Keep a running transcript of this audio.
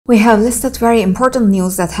We have listed very important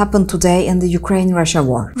news that happened today in the Ukraine-Russia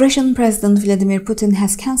war. Russian President Vladimir Putin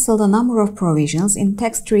has cancelled a number of provisions in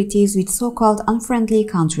tax treaties with so-called unfriendly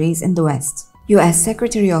countries in the West. US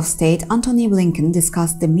Secretary of State Antony Blinken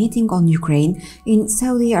discussed the meeting on Ukraine in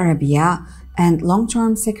Saudi Arabia and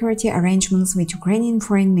long-term security arrangements with Ukrainian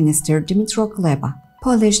Foreign Minister Dmitro Kuleba.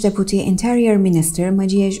 Polish Deputy Interior Minister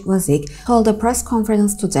Maciej Wasik told a press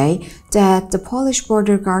conference today that the Polish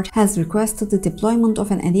border guard has requested the deployment of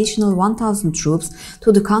an additional 1,000 troops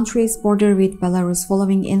to the country's border with Belarus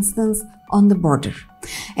following incidents on the border.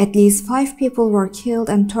 At least 5 people were killed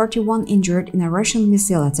and 31 injured in a Russian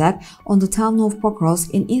missile attack on the town of Pokrovsk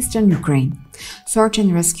in eastern Ukraine. Search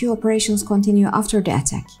and rescue operations continue after the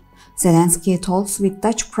attack. Zelenskyy talks with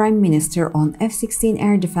Dutch Prime Minister on F-16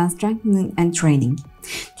 air defense strengthening and training.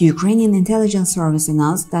 The Ukrainian intelligence service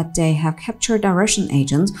announced that they have captured a Russian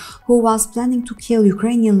agent who was planning to kill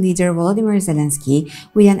Ukrainian leader Volodymyr Zelenskyy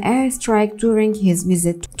with an airstrike during his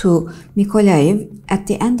visit to Mykolaiv at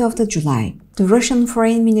the end of July. The Russian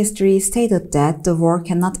Foreign Ministry stated that the war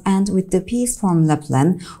cannot end with the peace formula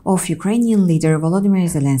plan of Ukrainian leader Volodymyr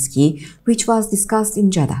Zelenskyy, which was discussed in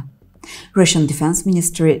Jeddah. Russian Defense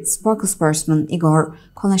Ministry spokesperson Igor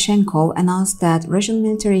Konashenkov announced that Russian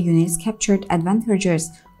military units captured advantageous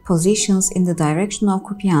positions in the direction of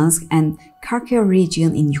Kupiansk and Kharkiv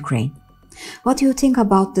region in Ukraine. What do you think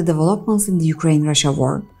about the developments in the Ukraine-Russia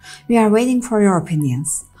war? We are waiting for your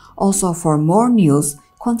opinions. Also, for more news,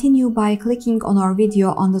 continue by clicking on our video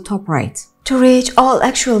on the top right. To reach all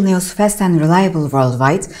actual news fast and reliable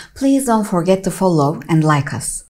worldwide, please don't forget to follow and like us.